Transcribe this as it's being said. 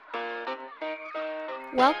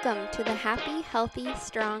Welcome to the Happy, Healthy,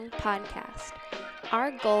 Strong podcast.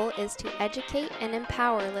 Our goal is to educate and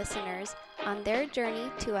empower listeners on their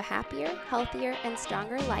journey to a happier, healthier, and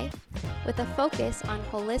stronger life with a focus on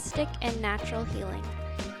holistic and natural healing.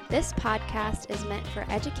 This podcast is meant for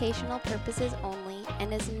educational purposes only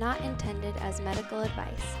and is not intended as medical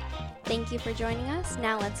advice. Thank you for joining us.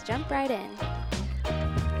 Now let's jump right in.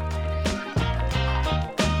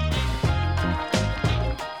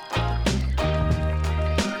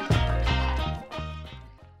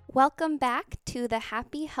 Welcome back to the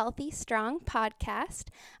Happy, Healthy, Strong podcast.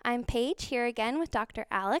 I'm Paige here again with Dr.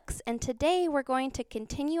 Alex, and today we're going to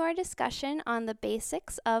continue our discussion on the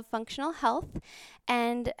basics of functional health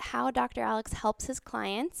and how Dr. Alex helps his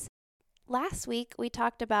clients. Last week, we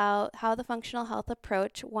talked about how the functional health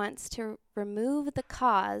approach wants to remove the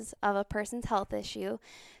cause of a person's health issue.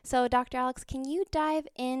 So, Dr. Alex, can you dive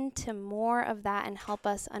into more of that and help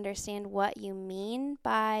us understand what you mean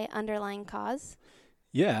by underlying cause?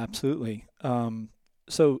 Yeah, absolutely.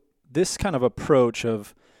 So this kind of approach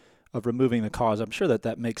of removing the cause, I'm sure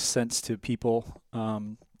that makes sense to people.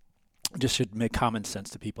 Just should make common sense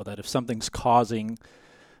to people that if something's causing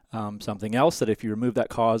something else, that if you remove that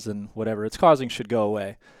cause, then whatever it's causing should go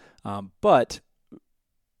away. But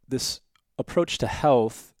this approach to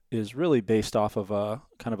health is really based off of a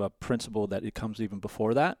kind of a principle that it comes even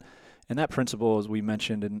before that. And that principle, as we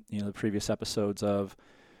mentioned in the previous episodes of,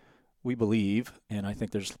 we believe, and I think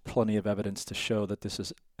there's plenty of evidence to show that this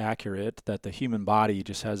is accurate, that the human body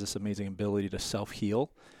just has this amazing ability to self-heal,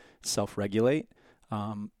 self-regulate,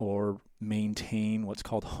 or maintain what's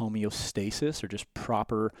called homeostasis, or just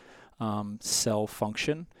proper cell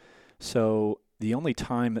function. So the only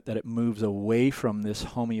time that it moves away from this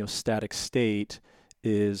homeostatic state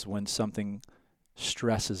is when something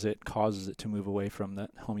stresses it, causes it to move away from that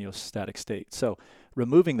homeostatic state. So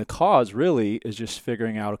removing the cause really is just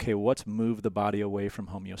figuring out, okay, what's moved the body away from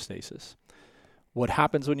homeostasis? What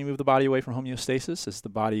happens when you move the body away from homeostasis is the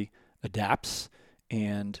body adapts,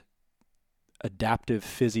 and adaptive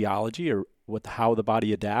physiology, or how the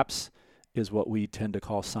body adapts, is what we tend to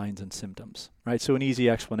call signs and symptoms, right? So an easy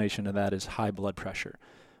explanation of that is high blood pressure.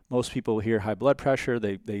 Most people hear high blood pressure,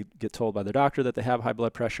 they get told by their doctor that they have high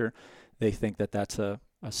blood pressure. They think that that's a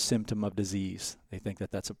symptom of disease. They think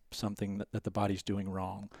that that's something that the body's doing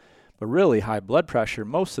wrong. But really, high blood pressure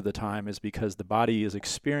most of the time is because the body is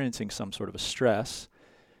experiencing some sort of a stress,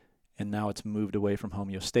 and now it's moved away from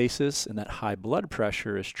homeostasis, and that high blood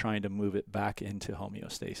pressure is trying to move it back into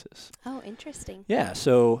homeostasis. Oh, interesting. Yeah,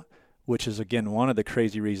 so which is, again, one of the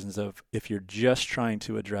crazy reasons of if you're just trying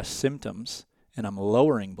to address symptoms and I'm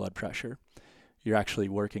lowering blood pressure, you're actually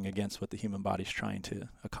working against what the human body's trying to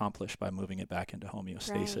accomplish by moving it back into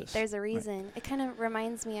homeostasis. Right. There's a reason. Right. It kind of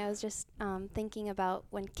reminds me, I was just thinking about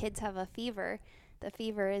when kids have a fever. The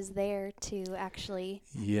fever is there to actually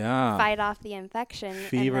fight off the infection,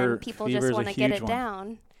 and then people just want to get it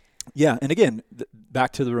down. Yeah, and again,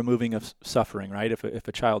 back to the removing of suffering, right? If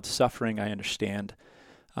a child's suffering, I understand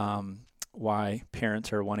why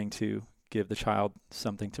parents are wanting to give the child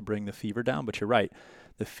something to bring the fever down, but you're right.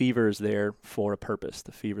 The fever is there for a purpose.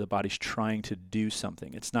 The body's trying to do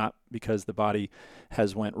something. It's not because the body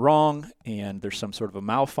has went wrong and there's some sort of a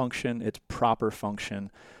malfunction. It's proper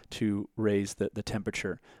function to raise the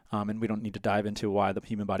temperature. And we don't need to dive into why the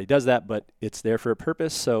human body does that, but it's there for a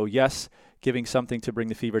purpose. So yes, giving something to bring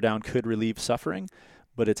the fever down could relieve suffering,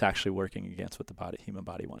 but it's actually working against what the human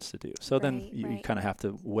body wants to do. So then you kind of have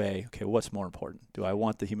to weigh, okay, what's more important? Do I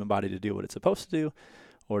want the human body to do what it's supposed to do,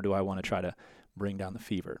 or do I want to try to bring down the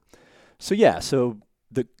fever? So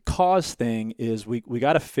the cause thing is we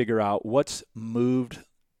got to figure out what's moved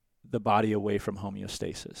the body away from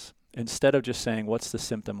homeostasis. Instead of just saying, what's the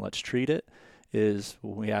symptom, let's treat it, is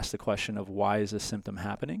when we ask the question of why is this symptom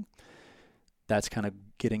happening, that's kind of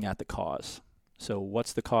getting at the cause. So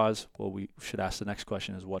what's the cause? Well, we should ask the next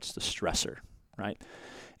question is, what's the stressor, right?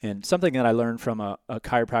 And something that I learned from a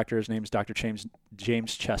chiropractor, his name's Dr.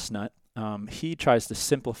 James Chestnut. He tries to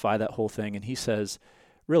simplify that whole thing, and he says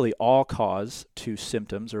really all cause to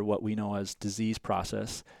symptoms, or what we know as disease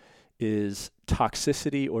process, is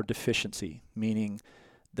toxicity or deficiency, meaning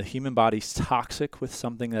the human body's toxic with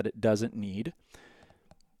something that it doesn't need,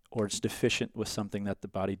 or it's deficient with something that the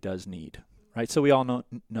body does need, right? So we all know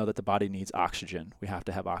that the body needs oxygen. We have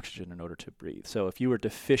to have oxygen in order to breathe. So if you were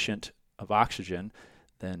deficient of oxygen,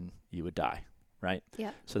 then you would die, right?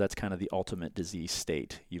 Yeah. So that's kind of the ultimate disease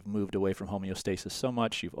state. You've moved away from homeostasis so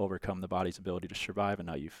much, you've overcome the body's ability to survive, and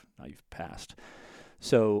now you've passed.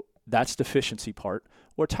 So that's deficiency part.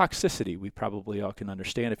 Or toxicity, we probably all can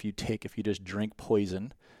understand if you just drink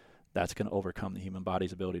poison, that's going to overcome the human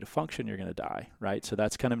body's ability to function. You're going to die, right? So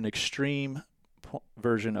that's kind of an extreme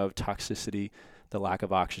version of toxicity. The lack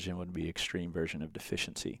of oxygen would be extreme version of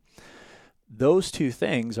deficiency. Those two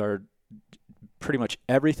things are pretty much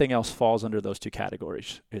everything else falls under those two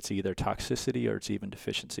categories. It's either toxicity or it's even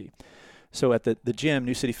deficiency. So at the gym,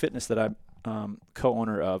 New City Fitness, that I'm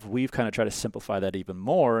co-owner of, we've kind of tried to simplify that even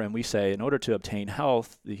more. And we say, in order to obtain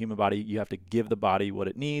health, the human body, you have to give the body what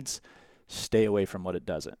it needs, stay away from what it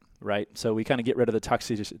doesn't, right? So we kind of get rid of the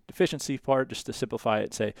toxicity deficiency part just to simplify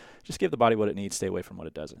it, say, just give the body what it needs, stay away from what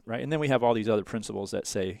it doesn't, right? And then we have all these other principles that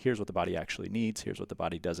say, here's what the body actually needs, here's what the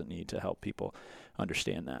body doesn't need, to help people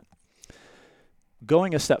understand that.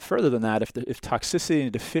 Going a step further than that, if toxicity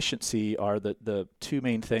and deficiency are the two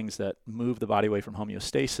main things that move the body away from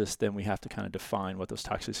homeostasis, then we have to kind of define what those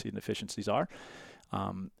toxicity and deficiencies are.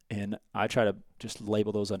 And I try to just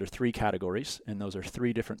label those under three categories, and those are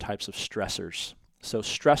three different types of stressors. So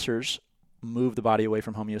stressors move the body away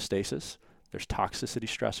from homeostasis. There's toxicity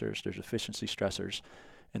stressors, there's deficiency stressors,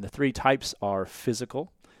 and the three types are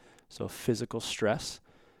physical, so physical stress,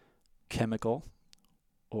 chemical,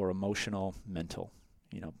 or emotional, mental,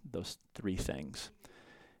 those three things.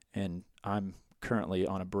 And I'm currently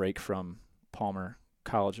on a break from Palmer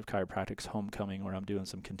College of Chiropractic's homecoming, where I'm doing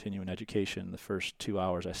some continuing education. The first 2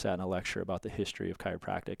 hours I sat in a lecture about the history of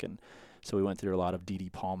chiropractic, and so we went through a lot of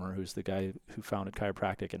D.D. Palmer, who's the guy who founded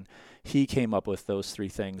chiropractic, and he came up with those three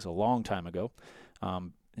things a long time ago,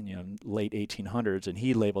 in late 1800s, and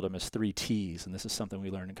he labeled them as 3 T's, and this is something we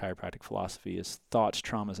learned in chiropractic philosophy, is thoughts,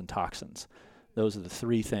 traumas, and toxins. Those are the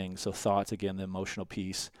three things. So thoughts, again, the emotional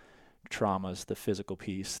piece; traumas, the physical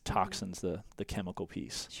piece; toxins, the chemical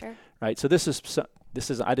piece. Sure. Right. So this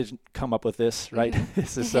is I didn't come up with this, right?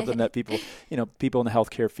 This is something that people in the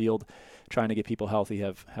healthcare field trying to get people healthy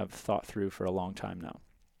have thought through for a long time now.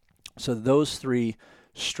 So those three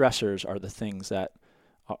stressors are the things that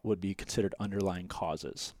would be considered underlying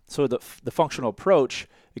causes. So the functional approach,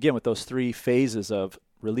 again, with those three phases of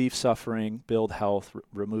relieve suffering, build health,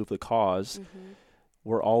 remove the cause,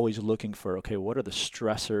 we're always looking for, okay, what are the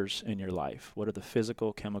stressors in your life? What are the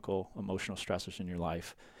physical, chemical, emotional stressors in your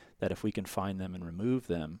life that if we can find them and remove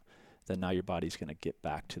them, then now your body's going to get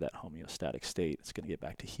back to that homeostatic state. It's going to get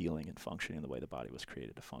back to healing and functioning the way the body was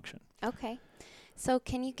created to function. Okay. So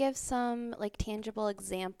can you give some tangible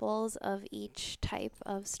examples of each type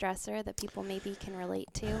of stressor that people maybe can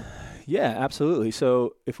relate to? Yeah, absolutely.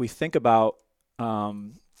 So if we think about,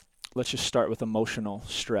 let's just start with emotional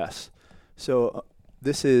stress. So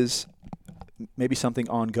this is maybe something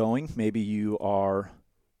ongoing. Maybe you are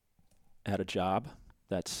at a job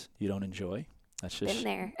you don't enjoy. That's just been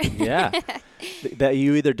there. Yeah, that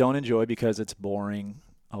you either don't enjoy because it's boring,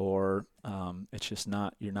 or it's just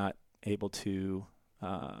you're not able to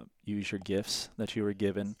use your gifts that you were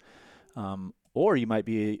given, or you might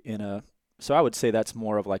be so I would say that's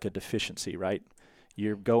more of like a deficiency, right?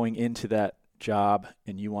 You're going into that job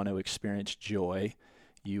and you want to experience joy,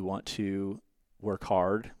 you want to work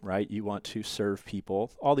hard, right? You want to serve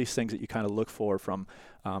people, all these things that you kind of look for from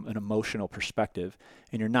an emotional perspective,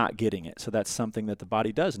 and you're not getting it. So that's something that the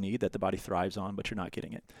body does need, that the body thrives on, but you're not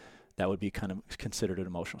getting it. That would be kind of considered an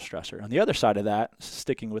emotional stressor. On the other side of that,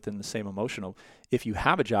 sticking within the same emotional, if you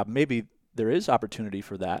have a job, maybe there is opportunity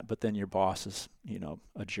for that, but then your boss is,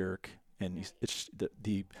 a jerk, and it's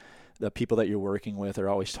the people that you're working with are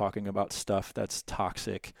always talking about stuff that's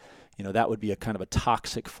toxic. That would be a kind of a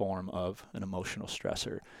toxic form of an emotional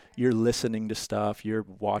stressor. You're listening to stuff, you're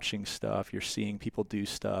watching stuff, you're seeing people do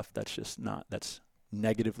stuff that's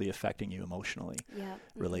negatively affecting you emotionally,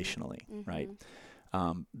 relationally, right?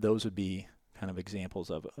 Those would be kind of examples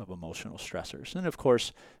of emotional stressors. And of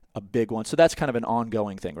course, a big one. So that's kind of an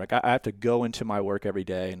ongoing thing. Like I have to go into my work every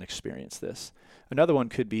day and experience this. Another one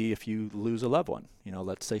could be if you lose a loved one.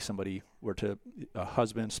 Let's say somebody a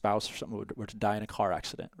husband, spouse, or something were to die in a car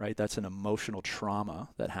accident, right? That's an emotional trauma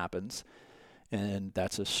that happens. And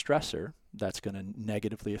that's a stressor that's going to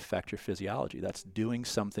negatively affect your physiology. That's doing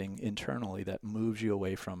something internally that moves you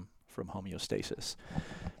away from homeostasis.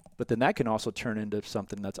 But then that can also turn into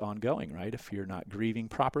something that's ongoing, right? If you're not grieving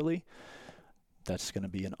properly, that's going to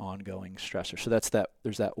be an ongoing stressor. So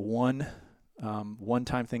there's that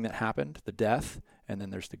one-time thing that happened, the death, and then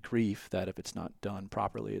there's the grief that if it's not done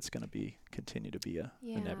properly, it's going to continue to be a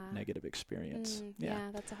negative experience. Yeah,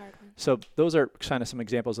 that's a hard one. So those are kind of some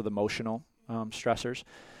examples of the emotional stressors.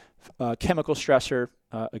 Chemical stressor,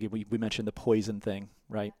 again, we mentioned the poison thing,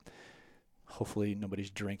 right? Hopefully nobody's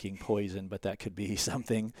drinking poison, but that could be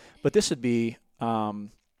something. But this would be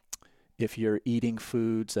if you're eating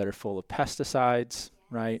foods that are full of pesticides,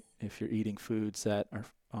 right? If you're eating foods that are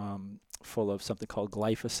full of something called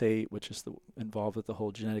glyphosate, which is involved with the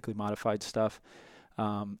whole genetically modified stuff.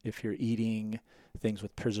 If you're eating things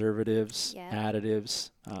with preservatives,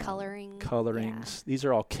 additives, colorings, these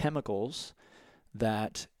are all chemicals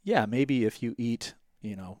that, maybe if you eat,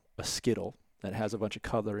 a Skittle that has a bunch of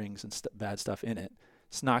colorings and bad stuff in it,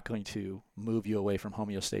 it's not going to move you away from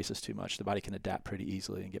homeostasis too much. The body can adapt pretty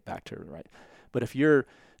easily and get back to it, right? But if you're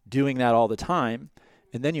doing that all the time,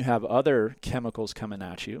 and then you have other chemicals coming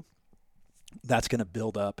at you, that's going to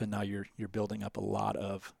build up, and now you're building up a lot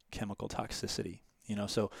of chemical toxicity.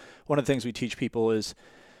 So one of the things we teach people is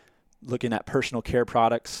looking at personal care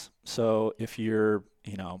products. So if you're,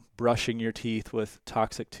 brushing your teeth with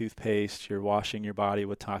toxic toothpaste, you're washing your body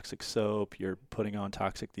with toxic soap, you're putting on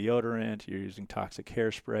toxic deodorant, you're using toxic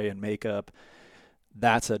hairspray and makeup,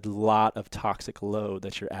 that's a lot of toxic load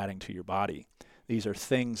that you're adding to your body. These are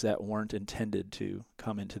things that weren't intended to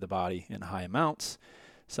come into the body in high amounts.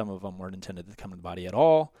 Some of them weren't intended to come to the body at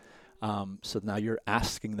all. So now you're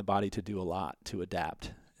asking the body to do a lot to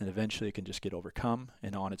adapt, and eventually it can just get overcome.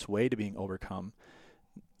 And on its way to being overcome,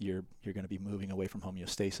 you're going to be moving away from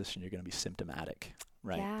homeostasis, and you're going to be symptomatic,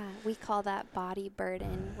 right? Yeah, we call that body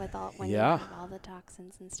burden with you have all the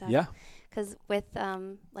toxins and stuff. Yeah. Because with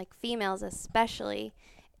like females especially,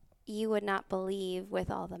 you would not believe with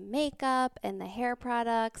all the makeup and the hair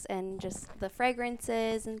products and just the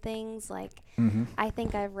fragrances and things. Like, I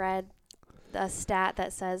think I've read a stat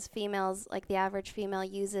that says females, like the average female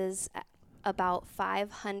uses about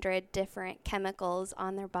 500 different chemicals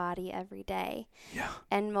on their body every day. Yeah.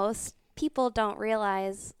 And most people don't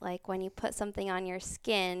realize, like, when you put something on your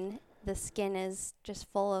skin, the skin is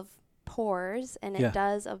just full of pores, and it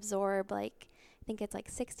does absorb, like, I think it's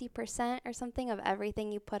like 60% or something of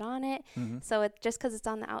everything you put on it. So it just because it's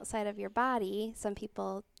on the outside of your body, some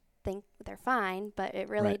people think they're fine, but it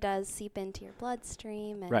really does seep into your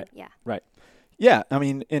bloodstream. And Right. Yeah. I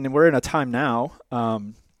mean, and we're in a time now.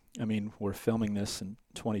 We're filming this in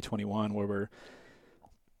 2021 where we're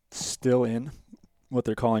still in what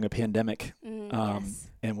they're calling a pandemic.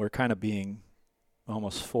 And we're kind of being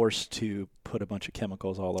almost forced to put a bunch of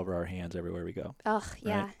chemicals all over our hands everywhere we go. Oh,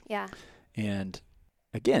 yeah, right? yeah. And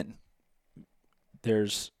again,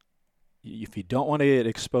 if you don't want to get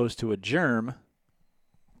exposed to a germ,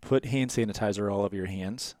 put hand sanitizer all over your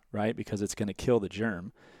hands, right? Because it's going to kill the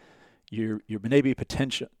germ. You're maybe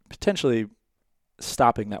potentially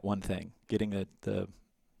stopping that one thing, getting the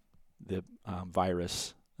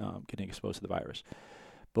virus, getting exposed to the virus.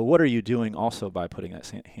 But what are you doing also by putting that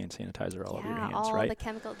hand sanitizer all over your hands, all right? the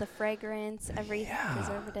chemical, the fragrance,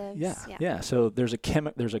 preservatives. Yeah. So there's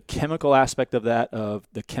a chemical aspect of that, of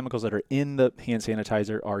the chemicals that are in the hand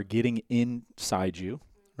sanitizer are getting inside you,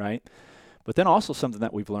 right? But then also something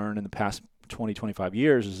that we've learned in the past 20, 25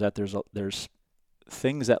 years is that there's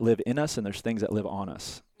things that live in us and there's things that live on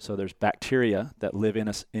us. So there's bacteria that live in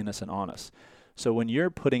us and on us. So when you're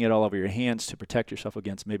putting it all over your hands to protect yourself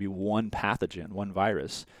against maybe one pathogen, one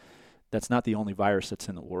virus, that's not the only virus that's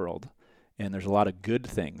in the world. And there's a lot of good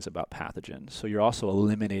things about pathogens. So you're also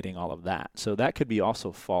eliminating all of that. So that could be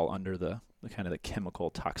also fall under the kind of the chemical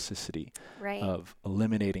toxicity of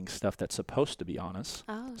eliminating stuff that's supposed to be on us,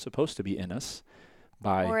 supposed to be in us.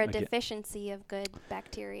 Or a deficiency of good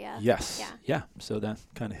bacteria. Yes. Yeah. So that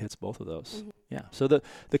kind of hits both of those. Yeah. So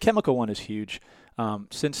the chemical one is huge.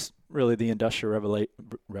 Since really the industrial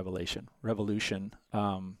revolution,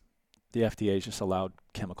 the FDA has just allowed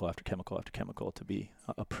chemical after chemical after chemical to be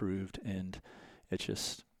approved, and it's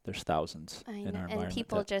just there's thousands in our environment. And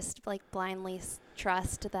people just like blindly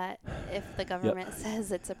trust that if the government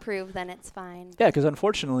says it's approved, then it's fine. Yeah, because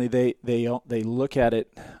unfortunately they look at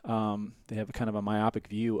it, they have a kind of a myopic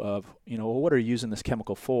view of, what are you using this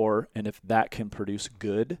chemical for? And if that can produce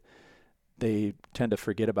good, they tend to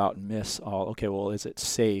forget about and miss is it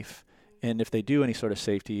safe? And if they do any sort of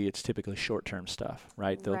safety, it's typically short-term stuff,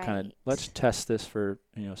 right? They'll kind of, let's test this for,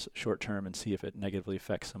 short-term and see if it negatively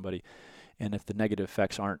affects somebody. And if the negative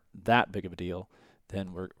effects aren't that big of a deal,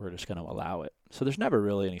 then we're just going to allow it. So there's never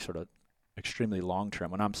really any sort of extremely long-term.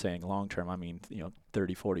 When I'm saying long-term, I mean,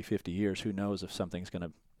 30, 40, 50 years. Who knows if something's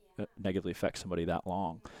going to negatively affect somebody that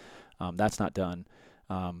long. That's not done.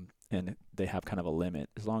 And they have kind of a limit.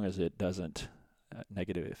 As long as it doesn't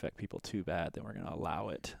negatively affect people too bad, then we're going to allow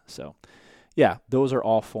it. So, yeah, those are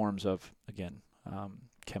all forms of, again,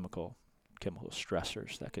 chemical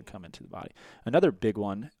stressors that could come into the body. Another big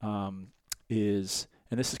one is,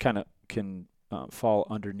 and this is kind of can fall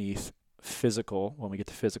underneath physical when we get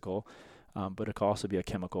to physical, but it can also be a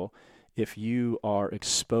chemical. If you are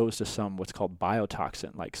exposed to what's called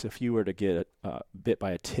biotoxin, like so if you were to get bit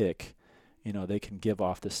by a tick, they can give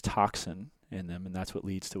off this toxin, in them, and that's what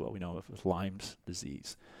leads to what we know of as Lyme's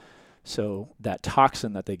disease. So that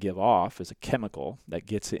toxin that they give off is a chemical that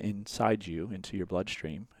gets inside you into your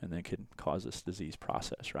bloodstream and then can cause this disease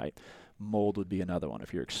process, right? Mold would be another one.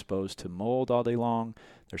 If you're exposed to mold all day long,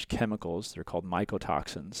 there's chemicals, they're called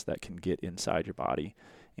mycotoxins, that can get inside your body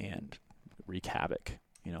and wreak havoc.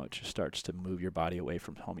 It just starts to move your body away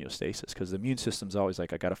from homeostasis, because the immune system's always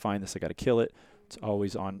like, I got to find this, I got to kill it. It's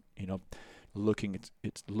always on, looking,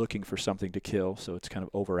 it's looking for something to kill, so it's kind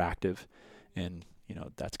of overactive, and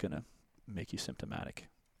that's going to make you symptomatic,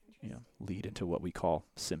 lead into what we call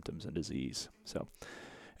symptoms and disease. So,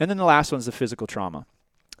 and then the last one's the physical trauma.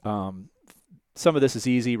 Some of this is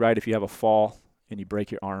easy, right? If you have a fall and you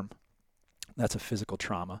break your arm, that's a physical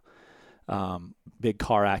trauma. Big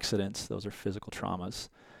car accidents, those are physical traumas.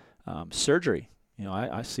 Surgery,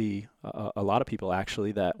 I see a lot of people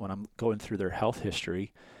actually that when I'm going through their health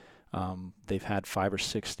history, they've had 5 or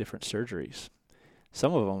 6 different surgeries.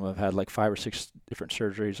 Some of them have had like 5 or 6 different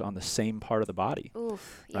surgeries on the same part of the body.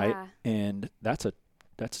 Oof, right? Yeah. And that's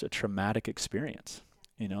a traumatic experience,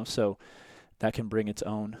 so that can bring its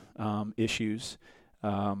own issues.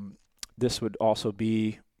 This would also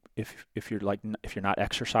be if you're not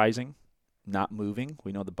exercising, not moving.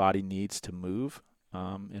 We know the body needs to move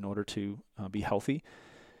in order to be healthy.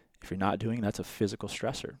 If you're not doing, that's a physical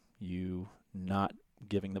stressor. You not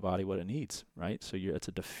giving the body what it needs, right? So it's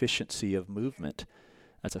a deficiency of movement.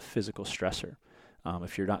 That's a physical stressor.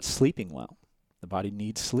 If you're not sleeping well, the body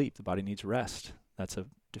needs sleep. The body needs rest. That's a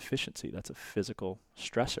deficiency. That's a physical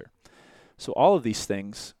stressor. So all of these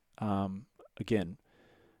things, again,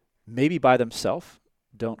 maybe by themselves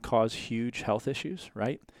don't cause huge health issues,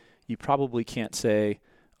 right? You probably can't say,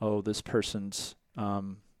 oh, this person's,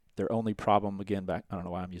 their only problem, again, I don't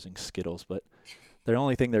know why I'm using Skittles, but their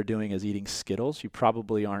only thing they're doing is eating Skittles. You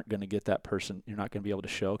probably aren't going to get that person, you're not going to be able to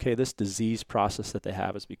show, okay, this disease process that they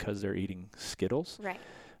have is because they're eating Skittles. Right.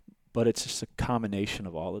 But it's just a combination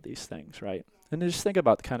of all of these things, right? And just think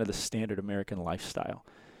about kind of the standard American lifestyle.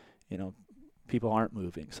 People aren't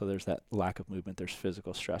moving, so there's that lack of movement. There's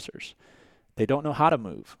physical stressors. They don't know how to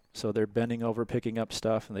move, so they're bending over, picking up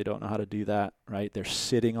stuff, and they don't know how to do that, right? They're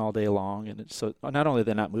sitting all day long, and so not only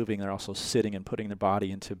they're not moving, they're also sitting and putting their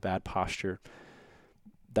body into bad posture.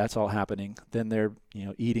 That's all happening. Then they're,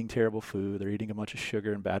 eating terrible food. They're eating a bunch of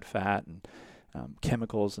sugar and bad fat and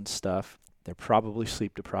chemicals and stuff. They're probably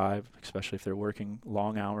sleep deprived, especially if they're working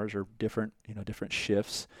long hours or different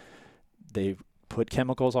shifts. They've put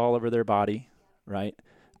chemicals all over their body, right?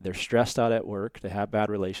 They're stressed out at work. They have bad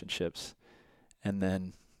relationships. And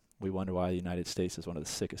then we wonder why the United States is one of the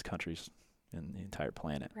sickest countries in the entire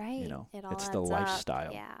planet. Right. It's the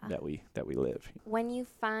lifestyle that we live. When you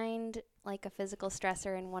find like a physical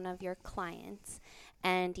stressor in one of your clients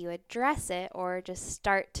and you address it or just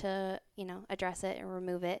start to, address it and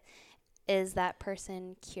remove it, is that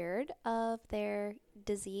person cured of their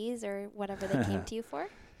disease or whatever they came to you for?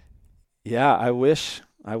 Yeah, I wish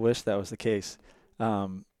that was the case.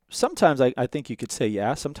 Sometimes I think you could say,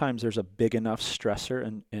 yeah, sometimes there's a big enough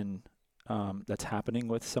stressor in that's happening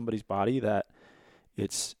with somebody's body that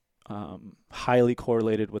it's highly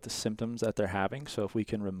correlated with the symptoms that they're having. So if we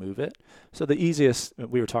can remove it. So the easiest,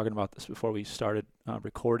 we were talking about this before we started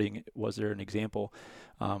recording, was there an example?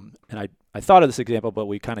 And I thought of this example, but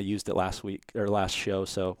we kind of used it last show,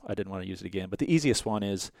 so I didn't want to use it again. But the easiest one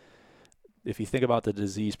is, if you think about the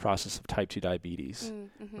disease process of type 2 diabetes,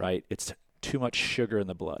 right? It's too much sugar in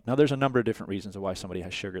the blood. Now, there's a number of different reasons of why somebody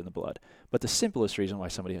has sugar in the blood, but the simplest reason why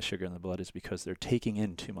somebody has sugar in the blood is because they're taking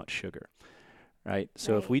in too much sugar, right?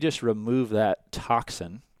 So if we just remove that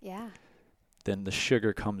toxin, then the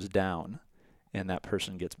sugar comes down and that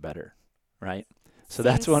person gets better, right? So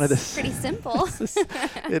that's one of the pretty simple.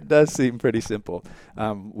 It does seem pretty simple.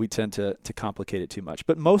 We tend to complicate it too much,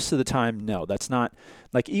 but most of the time, no, that's not.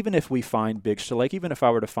 Like, even if we find even if I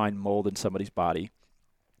were to find mold in somebody's body,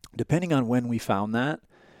 depending on when we found that,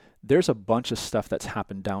 there's a bunch of stuff that's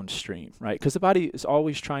happened downstream, right? Because the body is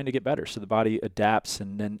always trying to get better. So the body adapts,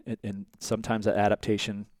 and then and sometimes that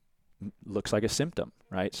adaptation looks like a symptom,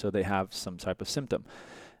 right? So they have some type of symptom.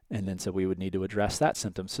 And then so we would need to address that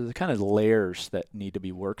symptom. So the kind of layers that need to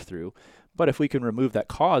be worked through. But if we can remove that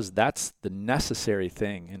cause, that's the necessary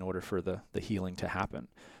thing in order for the healing to happen.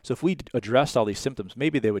 So if we addressed all these symptoms,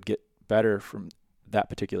 maybe they would get better from that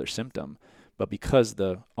particular symptom. But because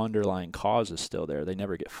the underlying cause is still there, they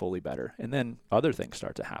never get fully better. And then other things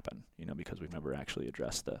start to happen, because we've never actually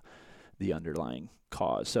addressed the underlying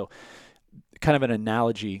cause. So kind of an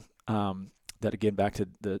analogy that, again, back to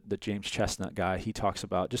the James Chestnut guy, he talks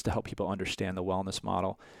about, just to help people understand the wellness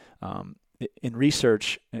model. in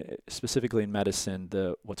research, specifically in medicine,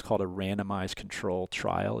 what's called a randomized control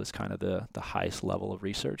trial is kind of the highest level of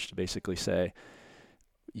research to basically say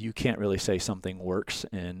you can't really say something works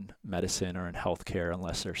in medicine or in healthcare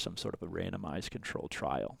unless there's some sort of a randomized controlled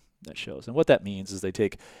trial that shows. And what that means is they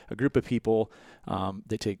take a group of people,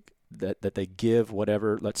 they give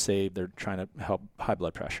whatever, let's say they're trying to help high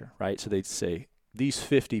blood pressure, right? So they'd say these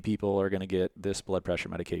 50 people are going to get this blood pressure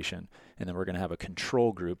medication, and then we're going to have a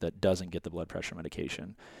control group that doesn't get the blood pressure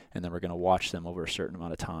medication, and then we're going to watch them over a certain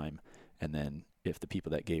amount of time. And then if the people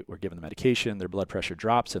that were given the medication, their blood pressure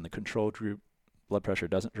drops, and the control group blood pressure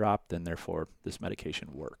doesn't drop, then therefore this medication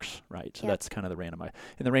works, right? So that's kind of the randomized.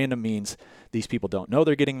 And the random means these people don't know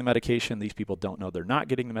they're getting the medication, these people don't know they're not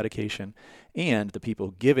getting the medication, and the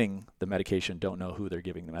people giving the medication don't know who they're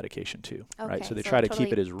giving the medication to, right? So they try to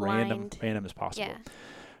keep it as random as possible,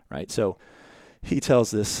 right? So he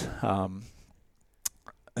tells this,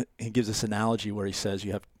 he gives this analogy where he says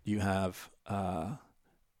you have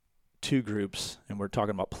two groups, and we're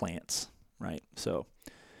talking about plants, right? So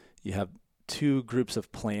you have two groups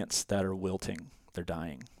of plants that are wilting, they're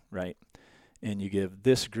dying, right? And you give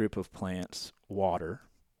this group of plants water,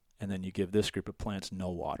 and then you give this group of plants no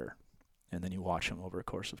water, and then you watch them over a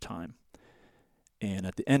course of time. And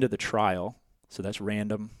at the end of the trial, so that's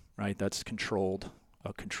random, right? That's controlled,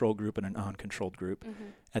 a control group and a non-controlled group. Mm-hmm.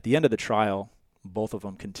 At the end of the trial, both of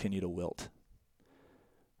them continue to wilt.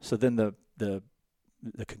 So then the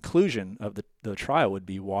conclusion of the trial would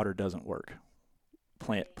be water doesn't work.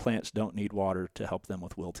 Plants don't need water to help them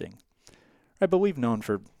with wilting, right? But we've known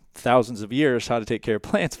for thousands of years how to take care of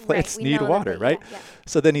plants. Plants need water, right? Yeah.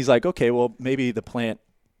 So then he's like, okay, well, maybe the plant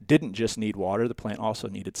didn't just need water. The plant also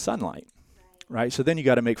needed sunlight, right? So then you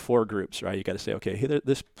got to make four groups, right? You got to say, okay, here,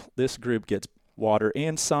 this group gets water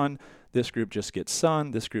and sun. This group just gets sun.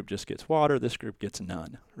 This group just gets water. This group gets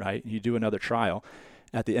none, right? You do another trial.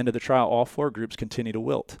 At the end of the trial, all four groups continue to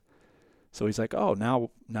wilt. So he's like, oh,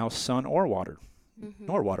 now sun or water. Mm-hmm.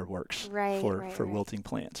 Nor water works for wilting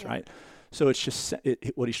plants, right? So it's just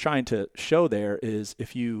what he's trying to show there is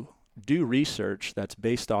if you do research that's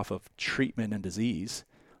based off of treatment and disease,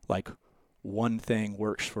 like one thing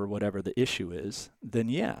works for whatever the issue is, then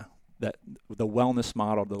that the wellness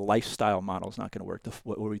model, the lifestyle model is not going to work.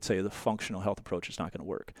 What we'd say the functional health approach is not going to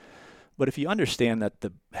work. But if you understand that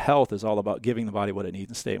the health is all about giving the body what it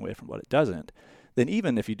needs and staying away from what it doesn't, then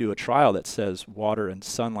even if you do a trial that says water and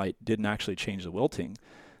sunlight didn't actually change the wilting,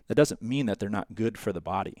 that doesn't mean that they're not good for the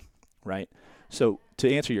body, right? So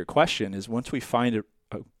to answer your question is once we find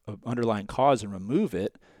a underlying cause and remove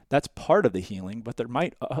it, that's part of the healing, but there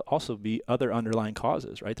might also be other underlying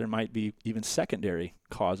causes, right? There might be even secondary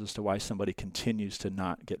causes to why somebody continues to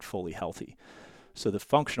not get fully healthy. So the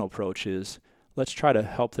functional approach is let's try to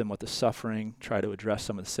help them with the suffering, try to address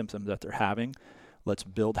some of the symptoms that they're having. Let's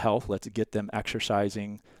build health. Let's get them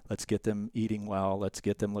exercising. Let's get them eating well. Let's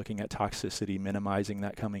get them looking at toxicity, minimizing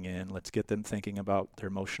that coming in. Let's get them thinking about their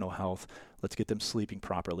emotional health. Let's get them sleeping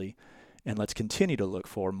properly. And let's continue to look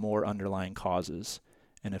for more underlying causes.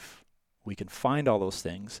 And if we can find all those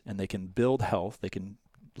things and they can build health, they can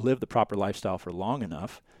live the proper lifestyle for long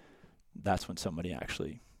enough, that's when somebody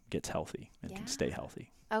actually gets healthy and can stay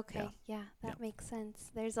healthy. Okay. That makes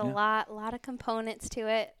sense. There's a lot of components to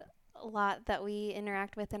it. A lot that we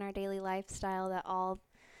interact with in our daily lifestyle that all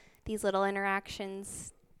these little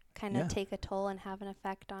interactions kind of take a toll and have an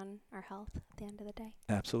effect on our health at the end of the day.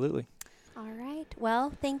 Absolutely. All right.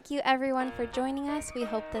 Well, thank you everyone for joining us. We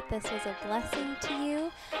hope that this was a blessing to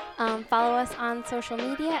you. Follow us on social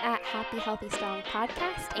media at Happy Healthy Strong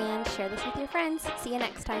Podcast and share this with your friends. See you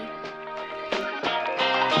next time.